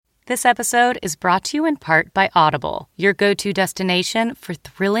This episode is brought to you in part by Audible, your go-to destination for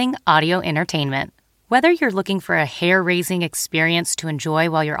thrilling audio entertainment. Whether you're looking for a hair-raising experience to enjoy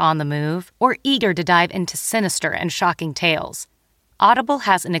while you're on the move or eager to dive into sinister and shocking tales, Audible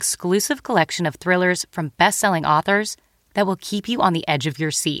has an exclusive collection of thrillers from best-selling authors that will keep you on the edge of your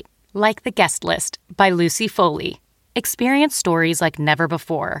seat, like The Guest List by Lucy Foley. Experience stories like never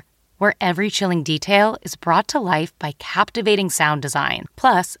before, where every chilling detail is brought to life by captivating sound design.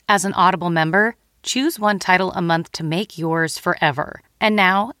 Plus, as an Audible member, choose one title a month to make yours forever. And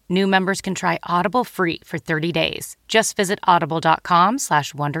now, new members can try Audible free for 30 days. Just visit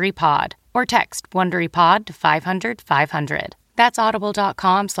audible.com/WonderyPod or text WonderyPod to 500-500. That's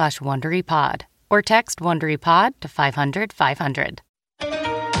audible.com/WonderyPod or text WonderyPod to 500-500.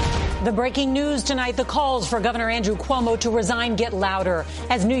 The breaking news tonight, the calls for Governor Andrew Cuomo to resign get louder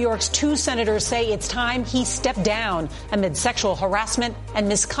as New York's two senators say it's time he stepped down amid sexual harassment and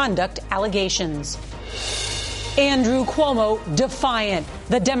misconduct allegations. Andrew Cuomo defiant.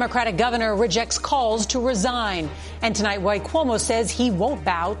 The Democratic governor rejects calls to resign. And tonight, why Cuomo says he won't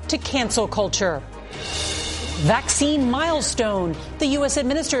bow to cancel culture. Vaccine milestone. The U.S.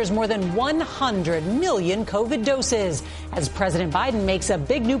 administers more than 100 million COVID doses as President Biden makes a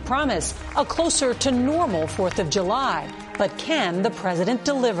big new promise, a closer to normal 4th of July. But can the president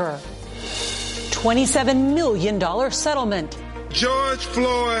deliver? $27 million settlement. George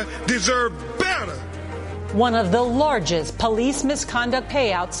Floyd deserved better. One of the largest police misconduct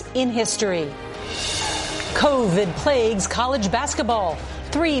payouts in history. COVID plagues college basketball.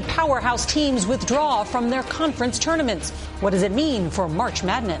 3 powerhouse teams withdraw from their conference tournaments. What does it mean for March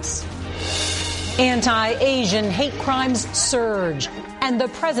Madness? Anti-Asian hate crimes surge, and the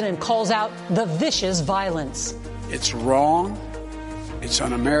president calls out the vicious violence. It's wrong, it's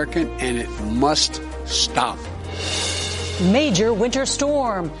un-American, and it must stop. Major winter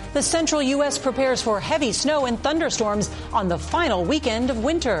storm. The central U.S. prepares for heavy snow and thunderstorms on the final weekend of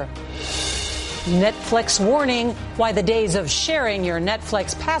winter. Netflix warning why the days of sharing your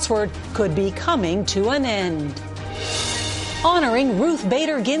Netflix password could be coming to an end. Honoring Ruth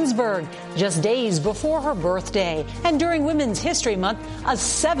Bader Ginsburg just days before her birthday. And during Women's History Month, a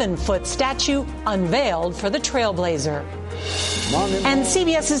 7-foot statue unveiled for the trailblazer. And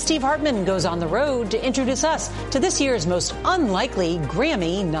CBS's Steve Hartman goes on the road to introduce us to this year's most unlikely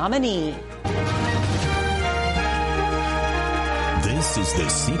Grammy nominee. This is the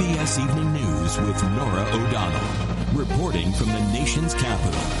CBS Evening News with Norah O'Donnell, reporting from the nation's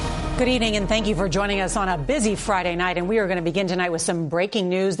capital. Good evening, and thank you for joining us on a busy Friday night. And we are going to begin tonight with some breaking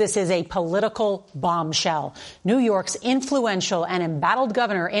news. This is a political bombshell. New York's influential and embattled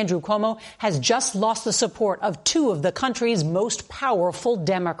governor, Andrew Cuomo, has just lost the support of 2 of the country's most powerful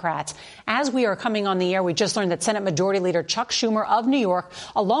Democrats. As we are coming on the air, we just learned that Senate Majority Leader Chuck Schumer of New York,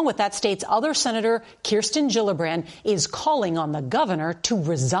 along with that state's other Senator Kirsten Gillibrand, is calling on the governor to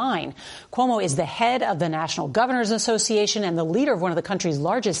resign. Cuomo is the head of the National Governors Association and the leader of one of the country's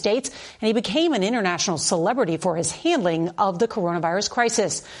largest states, and he became an international celebrity for his handling of the coronavirus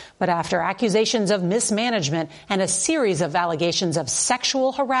crisis. But after accusations of mismanagement and a series of allegations of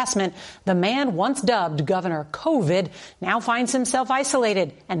sexual harassment, the man once dubbed Governor COVID now finds himself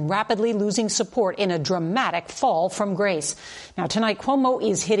isolated and rapidly losing support in a dramatic fall from grace. Now, tonight, Cuomo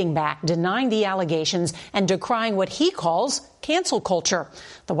is hitting back, denying the allegations and decrying what he calls cancel culture.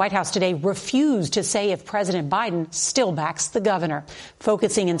 The White House today refused to say if President Biden still backs the governor,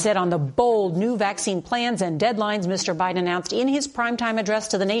 focusing instead on the bold new vaccine plans and deadlines Mr. Biden announced in his primetime address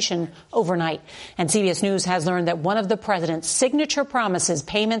to the nation overnight. And CBS News has learned that one of the president's signature promises,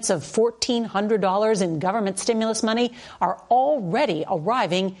 payments of $1,400 in government stimulus money, are already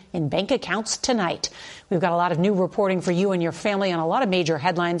arriving in bank accounts tonight. We've got a lot of new reporting for you and your family on a lot of major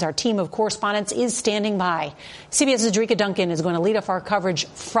headlines. Our team of correspondents is standing by. CBS's Drika Duncan is going to lead off our coverage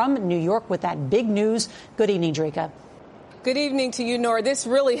from New York with that big news. Good evening, Drika. Good evening to you, Norah. This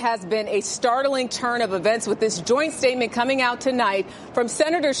really has been a startling turn of events with this joint statement coming out tonight from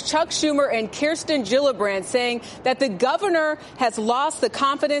Senators Chuck Schumer and Kirsten Gillibrand saying that the governor has lost the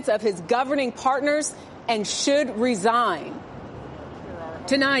confidence of his governing partners and should resign.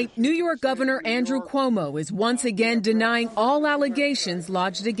 Tonight, New York Governor Andrew Cuomo is once again denying all allegations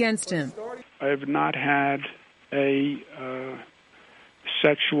lodged against him. I have not had a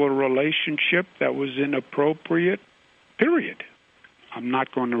sexual relationship that was inappropriate, period. I'm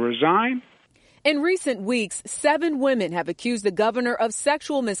not going to resign. In recent weeks, 7 women have accused the governor of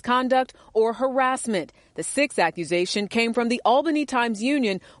sexual misconduct or harassment. The 6th accusation came from the Albany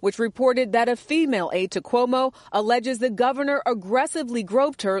Times-Union, which reported that a female aide to Cuomo alleges the governor aggressively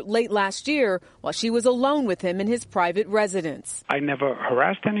groped her late last year while she was alone with him in his private residence. I never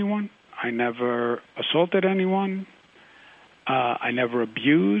harassed anyone. I never assaulted anyone. I never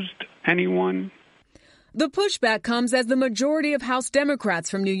abused anyone. The pushback comes as the majority of House Democrats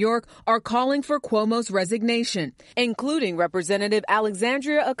from New York are calling for Cuomo's resignation, including Representative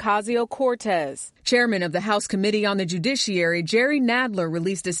Alexandria Ocasio-Cortez. Chairman of the House Committee on the Judiciary, Jerry Nadler,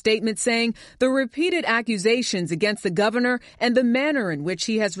 released a statement saying the repeated accusations against the governor and the manner in which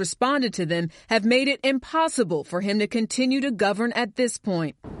he has responded to them have made it impossible for him to continue to govern at this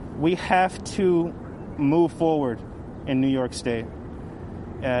point. We have to move forward in New York State.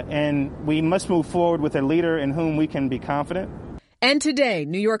 And we must move forward with a leader in whom we can be confident. And today,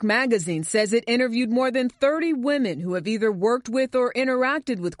 New York Magazine says it interviewed more than 30 women who have either worked with or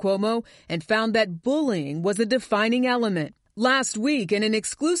interacted with Cuomo and found that bullying was a defining element. Last week, in an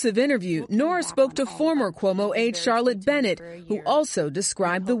exclusive interview, Norah spoke to former Cuomo aide Charlotte Bennett, who also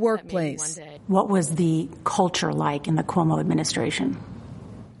described the workplace. What was the culture like in the Cuomo administration?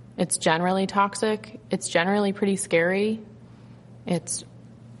 It's generally toxic. It's generally pretty scary. It's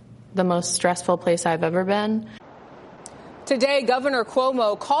the most stressful place I've ever been. Today, Governor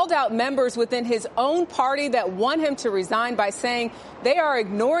Cuomo called out members within his own party that want him to resign by saying they are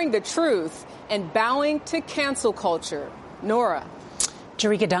ignoring the truth and bowing to cancel culture. Norah.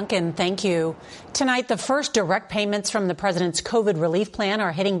 Jerika Duncan, thank you. Tonight, the first direct payments from the president's COVID relief plan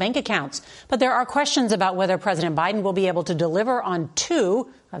are hitting bank accounts. But there are questions about whether President Biden will be able to deliver on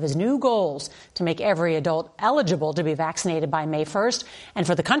 2 of his new goals: to make every adult eligible to be vaccinated by May 1st and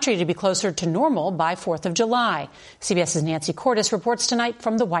for the country to be closer to normal by 4th of July. CBS's Nancy Cordes reports tonight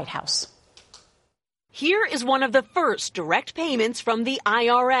from the White House. Here is one of the first direct payments from the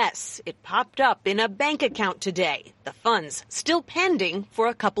IRS. It popped up in a bank account today. The funds still pending for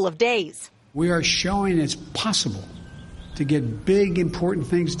a couple of days. We are showing it's possible to get big, important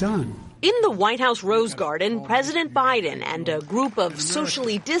things done. In the White House Rose Garden, President Biden and a group of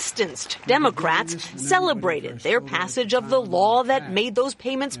socially distanced Democrats celebrated their passage of the law that made those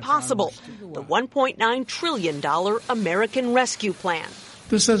payments possible, the $1.9 trillion American Rescue Plan.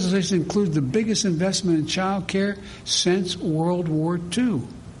 This legislation includes the biggest investment in child care since World War II.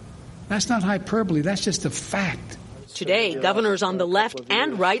 That's not hyperbole. That's just a fact. Today, governors on the left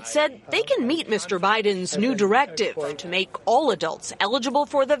and right said they can meet Mr. Biden's new directive to make all adults eligible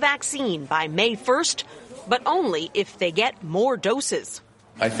for the vaccine by May 1st, but only if they get more doses.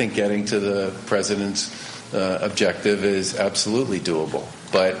 I think getting to the president's objective is absolutely doable,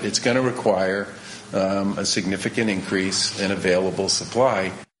 but it's going to require a significant increase in available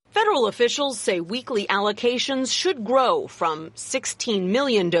supply. Federal officials say weekly allocations should grow from 16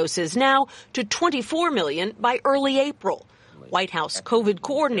 million doses now to 24 million by early April. White House COVID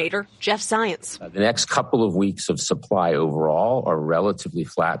coordinator Jeff Zients. The next couple of weeks of supply overall are relatively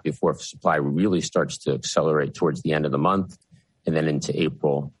flat before supply really starts to accelerate towards the end of the month and then into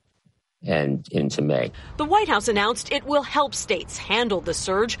April and into May. The White House announced it will help states handle the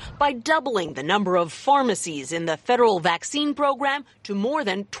surge by doubling the number of pharmacies in the federal vaccine program to more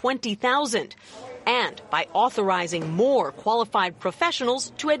than 20,000, and by authorizing more qualified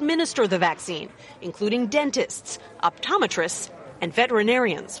professionals to administer the vaccine, including dentists, optometrists, and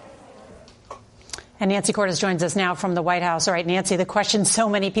veterinarians. And Nancy Cordes joins us now from the White House. All right, Nancy, the question so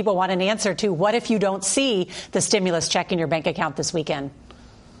many people want an answer to: what if you don't see the stimulus check in your bank account this weekend?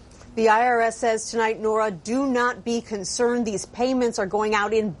 The IRS says tonight, Norah, do not be concerned. These payments are going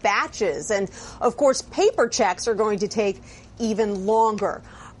out in batches. And, of course, paper checks are going to take even longer.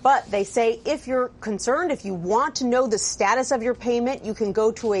 But they say if you're concerned, if you want to know the status of your payment, you can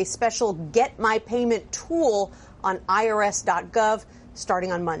go to a special Get My Payment tool on irs.gov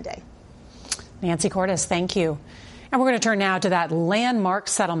starting on Monday. Nancy Cordes, thank you. And we're going to turn now to that landmark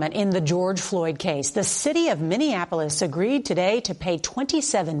settlement in the George Floyd case. The city of Minneapolis agreed today to pay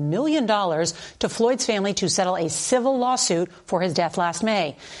 $27 million to Floyd's family to settle a civil lawsuit for his death last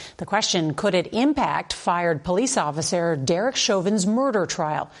May. The question: could it impact fired police officer Derek Chauvin's murder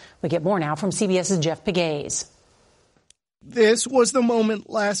trial? We get more now from CBS's Jeff Pegues. This was the moment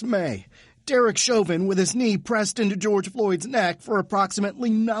last May. Derek Chauvin with his knee pressed into George Floyd's neck for approximately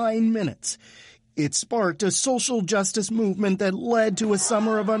 9 minutes. It sparked a social justice movement that led to a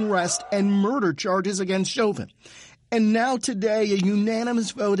summer of unrest and murder charges against Chauvin. And now today, a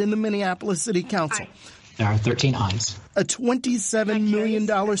unanimous vote in the Minneapolis City Council. There are 13 ayes. A $27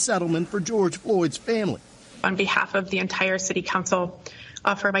 million settlement for George Floyd's family. On behalf of the entire City Council,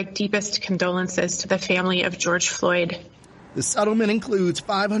 offer my deepest condolences to the family of George Floyd. The settlement includes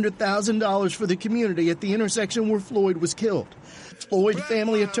 $500,000 for the community at the intersection where Floyd was killed. Floyd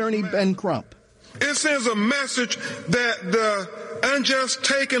family attorney Ben Crump. It sends a message that the unjust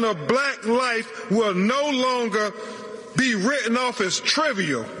taking of black life will no longer be written off as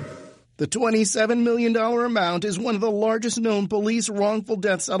trivial. The $27 million amount is one of the largest known police wrongful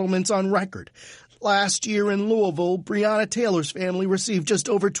death settlements on record. Last year in Louisville, Breonna Taylor's family received just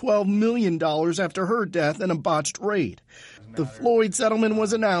over $12 million after her death in a botched raid. The Floyd settlement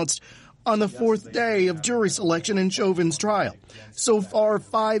was announced on the fourth day of jury selection in Chauvin's trial. So far,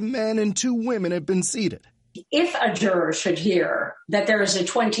 5 men and 2 women have been seated. If a juror should hear that there is a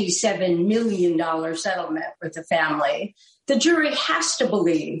 $27 million settlement with the family, the jury has to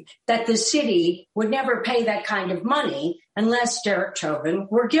believe that the city would never pay that kind of money unless Derek Chauvin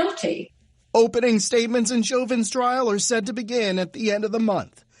were guilty. Opening statements in Chauvin's trial are set to begin at the end of the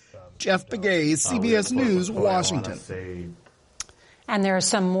month. Jeff Begay, CBS News, Washington. And there is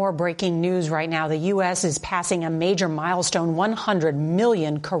some more breaking news right now. The U.S. is passing a major milestone, 100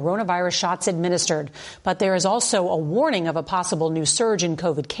 million coronavirus shots administered. But there is also a warning of a possible new surge in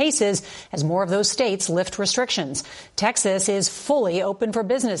COVID cases as more of those states lift restrictions. Texas is fully open for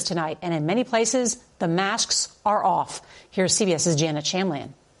business tonight, and in many places, the masks are off. Here's CBS's Janet Shamlian.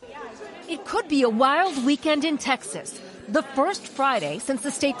 It could be a wild weekend in Texas, the first Friday since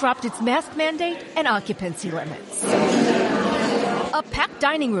the state dropped its mask mandate and occupancy limits. A packed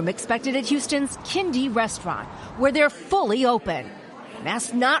dining room expected at Houston's Kindy restaurant, where they're fully open.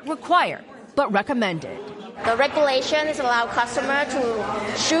 Masks not required, but recommended. The regulations allow customers to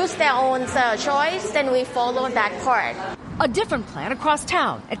choose their own choice, then we follow that part. A different plan across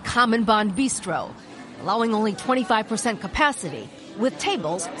town at Common Bond Bistro, allowing only 25% capacity, with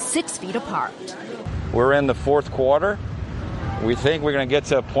tables 6 feet apart. We're in the fourth quarter. We think we're going to get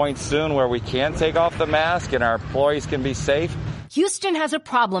to a point soon where we can take off the mask and our employees can be safe. Houston has a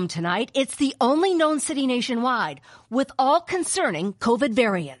problem tonight. It's the only known city nationwide with all concerning COVID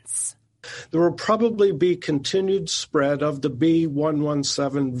variants. There will probably be continued spread of the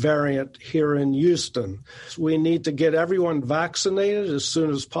B.1.1.7 variant here in Houston. We need to get everyone vaccinated as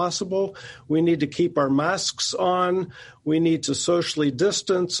soon as possible. We need to keep our masks on. We need to socially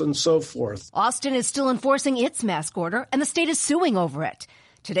distance and so forth. Austin is still enforcing its mask order, and the state is suing over it.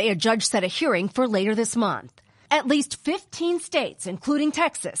 Today, a judge set a hearing for later this month. At least 15 states, including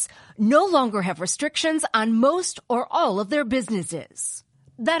Texas, no longer have restrictions on most or all of their businesses.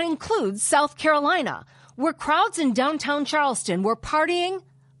 That includes South Carolina, where crowds in downtown Charleston were partying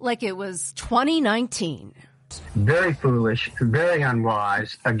like it was 2019. Very foolish, very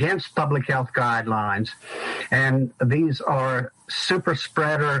unwise, against public health guidelines, and these are super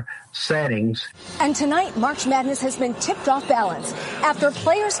spreader settings. And tonight, March Madness has been tipped off balance after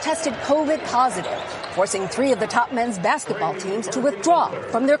players tested COVID positive, forcing 3 of the top men's basketball teams to withdraw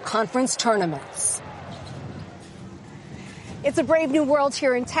from their conference tournaments. It's a brave new world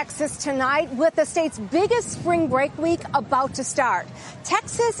here in Texas tonight with the state's biggest spring break week about to start.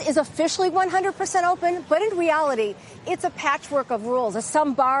 Texas is officially 100% open, but in reality, it's a patchwork of rules as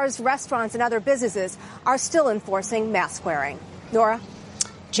some bars, restaurants, and other businesses are still enforcing mask wearing. Norah?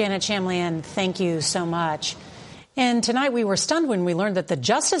 Janet Shamlian, thank you so much. And tonight we were stunned when we learned that the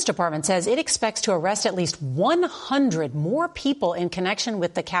Justice Department says it expects to arrest at least 100 more people in connection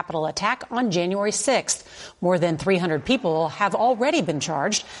with the Capitol attack on January 6th. More than 300 people have already been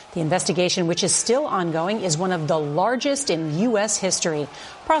charged. The investigation, which is still ongoing, is one of the largest in U.S. history.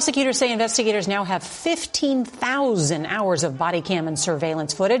 Prosecutors say investigators now have 15,000 hours of body cam and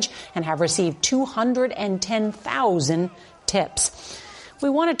surveillance footage and have received 210,000 tips. We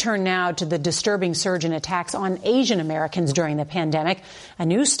want to turn now to the disturbing surge in attacks on Asian Americans during the pandemic. A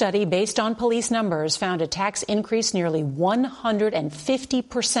new study based on police numbers found attacks increased nearly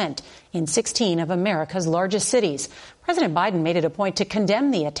 150% in 16 of America's largest cities. President Biden made it a point to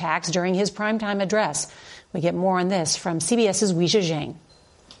condemn the attacks during his primetime address. We get more on this from CBS's Weijia Zhang.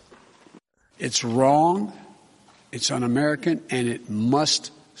 It's wrong, it's un-American, and it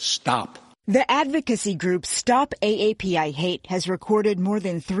must stop. The advocacy group Stop AAPI Hate has recorded more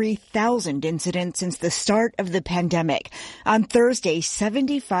than 3,000 incidents since the start of the pandemic. On Thursday,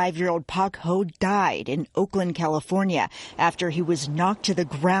 75-year-old Pak Ho died in Oakland, California, after he was knocked to the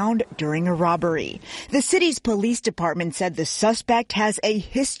ground during a robbery. The city's police department said the suspect has a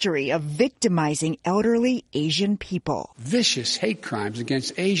history of victimizing elderly Asian people. Vicious hate crimes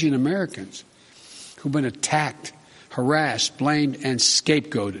against Asian Americans who've been attacked harassed, blamed, and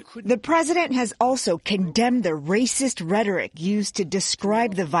scapegoated. The president has also condemned the racist rhetoric used to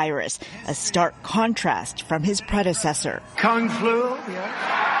describe the virus, a stark contrast from his predecessor. Kung flu,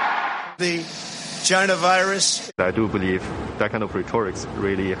 the China virus. I do believe that kind of rhetoric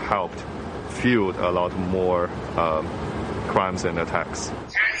really helped fuel a lot more crimes and attacks.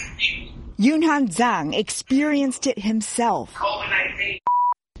 Yunhan Zhang experienced it himself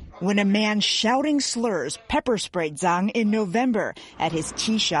when a man shouting slurs pepper-sprayed Zhang in November at his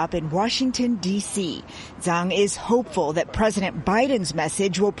tea shop in Washington, D.C. Zhang is hopeful that President Biden's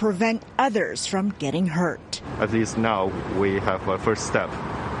message will prevent others from getting hurt. At least now we have a first step.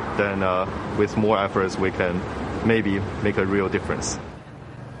 Then with more efforts, we can maybe make a real difference.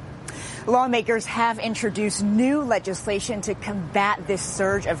 Lawmakers have introduced new legislation to combat this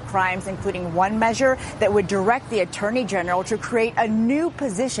surge of crimes, including one measure that would direct the Attorney General to create a new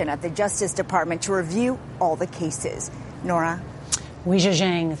position at the Justice Department to review all the cases. Norah? Weijia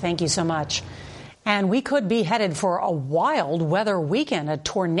Zhang, thank you so much. And we could be headed for a wild weather weekend. A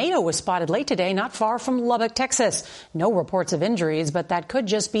tornado was spotted late today, not far from Lubbock, Texas. No reports of injuries, but that could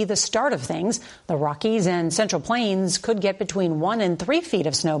just be the start of things. The Rockies and Central Plains could get between 1 and 3 feet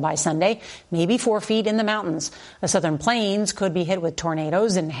of snow by Sunday, maybe 4 feet in the mountains. The Southern Plains could be hit with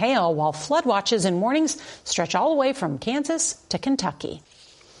tornadoes and hail, while flood watches and warnings stretch all the way from Kansas to Kentucky.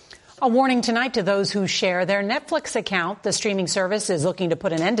 A warning tonight to those who share their Netflix account. The streaming service is looking to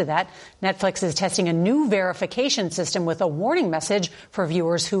put an end to that. Netflix is testing a new verification system with a warning message for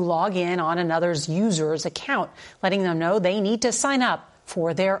viewers who log in on another's user's account, letting them know they need to sign up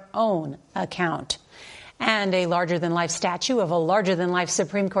for their own account. And a larger-than-life statue of a larger-than-life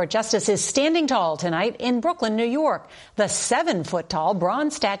Supreme Court justice is standing tall tonight in Brooklyn, New York. The 7-foot-tall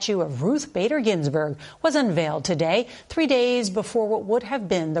bronze statue of Ruth Bader Ginsburg was unveiled today, 3 days before what would have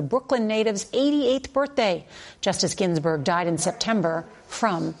been the Brooklyn native's 88th birthday. Justice Ginsburg died in September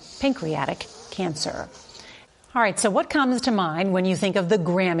from pancreatic cancer. All right, so what comes to mind when you think of the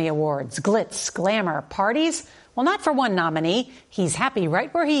Grammy Awards? Glitz, glamour, parties? Well, not for one nominee. He's happy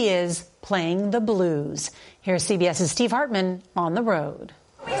right where he is, playing the blues. Here's CBS's Steve Hartman on the road.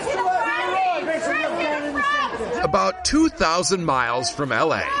 About 2,000 miles from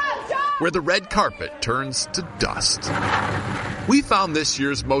L.A., where the red carpet turns to dust, we found this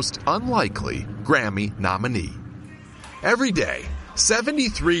year's most unlikely Grammy nominee. Every day,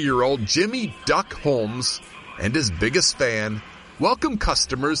 73-year-old Jimmy Duck Holmes and his biggest fan welcome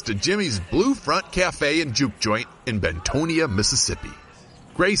customers to Jimmy's Blue Front Cafe and Juke Joint in Bentonia, Mississippi.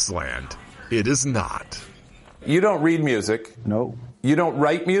 Graceland, it is not. You don't read music. No. You don't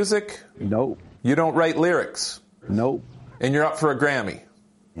write music. No. You don't write lyrics. No. And you're up for a Grammy.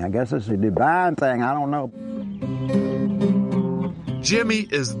 I guess it's a divine thing. I don't know. Jimmy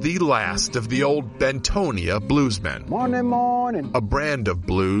is the last of the old Bentonia bluesmen. Morning, morning. A brand of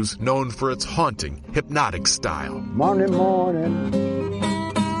blues known for its haunting, hypnotic style. Morning, morning.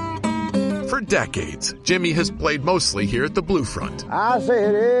 For decades, Jimmy has played mostly here at the Blue Front. I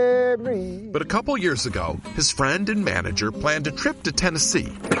said every. But a couple years ago, his friend and manager planned a trip to Tennessee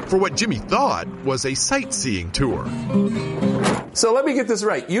for what Jimmy thought was a sightseeing tour. So let me get this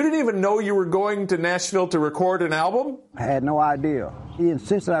right. You didn't even know you were going to Nashville to record an album? I had no idea. He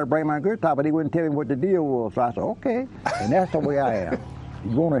insisted I bring my guitar, but he wouldn't tell me what the deal was. So I said, okay. And that's the way I am.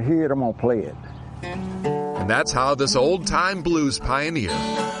 You're going to hear it, I'm going to play it. And that's how this old-time blues pioneer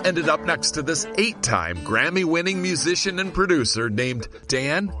ended up next to this 8-time Grammy-winning musician and producer named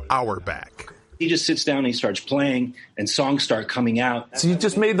Dan Auerbach. He just sits down and he starts playing, and songs start coming out. So you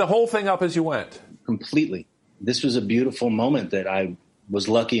just made the whole thing up as you went? Completely. This was a beautiful moment that I was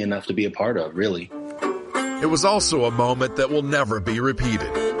lucky enough to be a part of, really. It was also a moment that will never be repeated.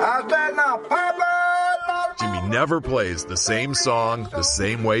 How's that now, Papa? Jimmy never plays the same song the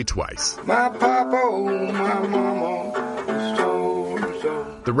same way twice. My papa, my mama.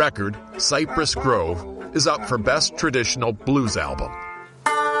 The record, Cypress Grove, is up for Best Traditional Blues Album.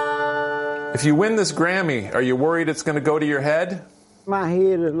 If you win this Grammy, are you worried it's going to go to your head? My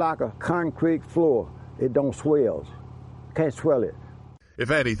head is like a concrete floor. It don't swell. Can't swell it. If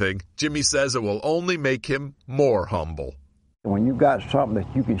anything, Jimmy says it will only make him more humble. When you got something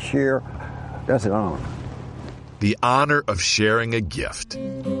that you can share, that's an honor. The honor of sharing a gift.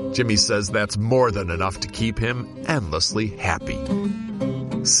 Jimmy says that's more than enough to keep him endlessly happy.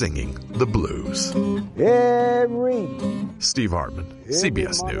 Singing the blues. Every Steve Hartman,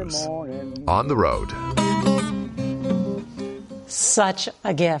 CBS News. On the road. Such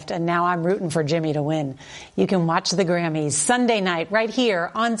a gift. And now I'm rooting for Jimmy to win. You can watch the Grammys Sunday night right here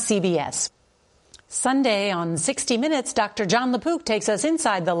on CBS. Sunday on 60 Minutes, Dr. John LaPook takes us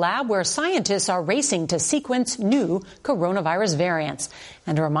inside the lab where scientists are racing to sequence new coronavirus variants.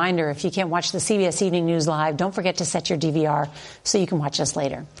 And a reminder, if you can't watch the CBS Evening News live, don't forget to set your DVR so you can watch us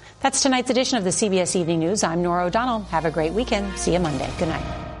later. That's tonight's edition of the CBS Evening News. I'm Norah O'Donnell. Have a great weekend. See you Monday. Good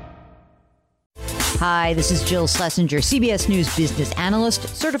night. Hi, this is Jill Schlesinger, CBS News business analyst,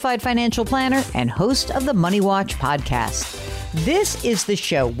 certified financial planner, and host of the Money Watch podcast. This is the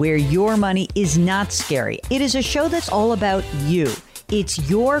show where your money is not scary. It is a show that's all about you. It's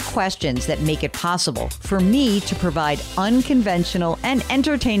your questions that make it possible for me to provide unconventional and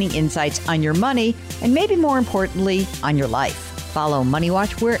entertaining insights on your money, and maybe more importantly, on your life. Follow Money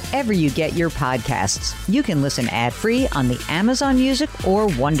Watch wherever you get your podcasts. You can listen ad-free on the Amazon Music or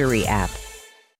Wondery app.